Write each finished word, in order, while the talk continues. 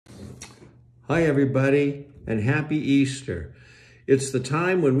Hi, everybody, and happy Easter. It's the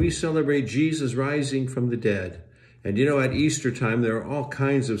time when we celebrate Jesus rising from the dead. And you know, at Easter time, there are all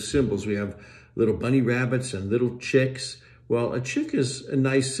kinds of symbols. We have little bunny rabbits and little chicks. Well, a chick is a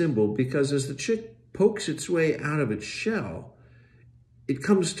nice symbol because as the chick pokes its way out of its shell, it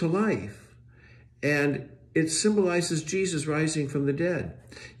comes to life. And it symbolizes Jesus rising from the dead.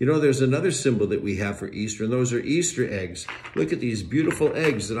 You know, there's another symbol that we have for Easter, and those are Easter eggs. Look at these beautiful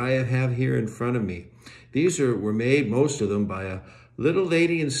eggs that I have here in front of me. These were made, most of them, by a little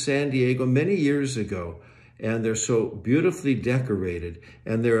lady in San Diego many years ago, and they're so beautifully decorated.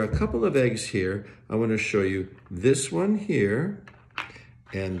 And there are a couple of eggs here. I want to show you this one here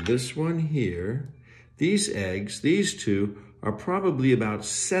and this one here. These eggs, these two, are probably about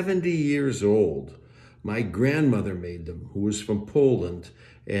 70 years old. My grandmother made them, who was from Poland,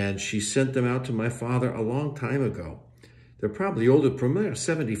 and she sent them out to my father a long time ago. They're probably older, probably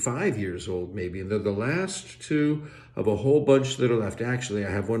 75 years old maybe, and they're the last two of a whole bunch that are left. Actually,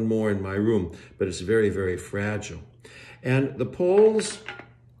 I have one more in my room, but it's very, very fragile. And the Poles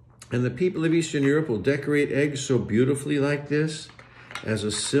and the people of Eastern Europe will decorate eggs so beautifully like this as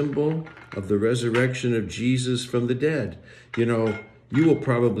a symbol of the resurrection of Jesus from the dead. You know, you will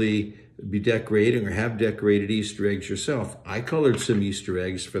probably be decorating or have decorated Easter eggs yourself. I colored some Easter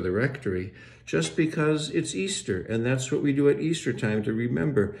eggs for the rectory just because it's Easter, and that's what we do at Easter time to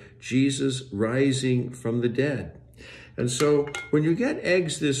remember Jesus rising from the dead. And so when you get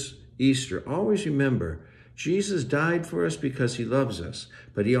eggs this Easter, always remember Jesus died for us because he loves us,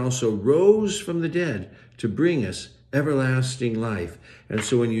 but he also rose from the dead to bring us everlasting life. And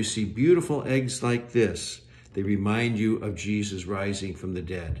so when you see beautiful eggs like this, they remind you of Jesus rising from the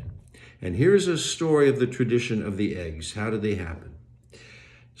dead. And here's a story of the tradition of the eggs. How did they happen?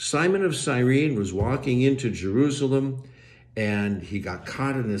 Simon of Cyrene was walking into Jerusalem, and he got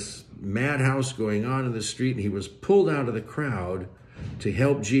caught in this madhouse going on in the street, and he was pulled out of the crowd to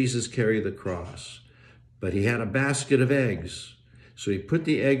help Jesus carry the cross. But he had a basket of eggs. So he put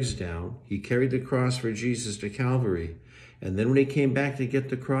the eggs down. He carried the cross for Jesus to Calvary. And then when he came back to get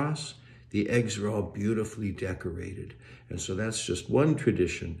the cross, the eggs were all beautifully decorated. And so that's just one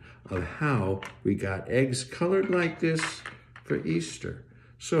tradition of how we got eggs colored like this for Easter.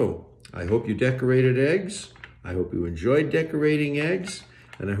 So I hope you decorated eggs. I hope you enjoyed decorating eggs.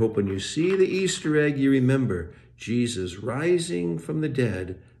 And I hope when you see the Easter egg, you remember Jesus rising from the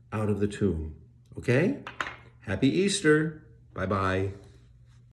dead out of the tomb. Okay? Happy Easter. Bye-bye.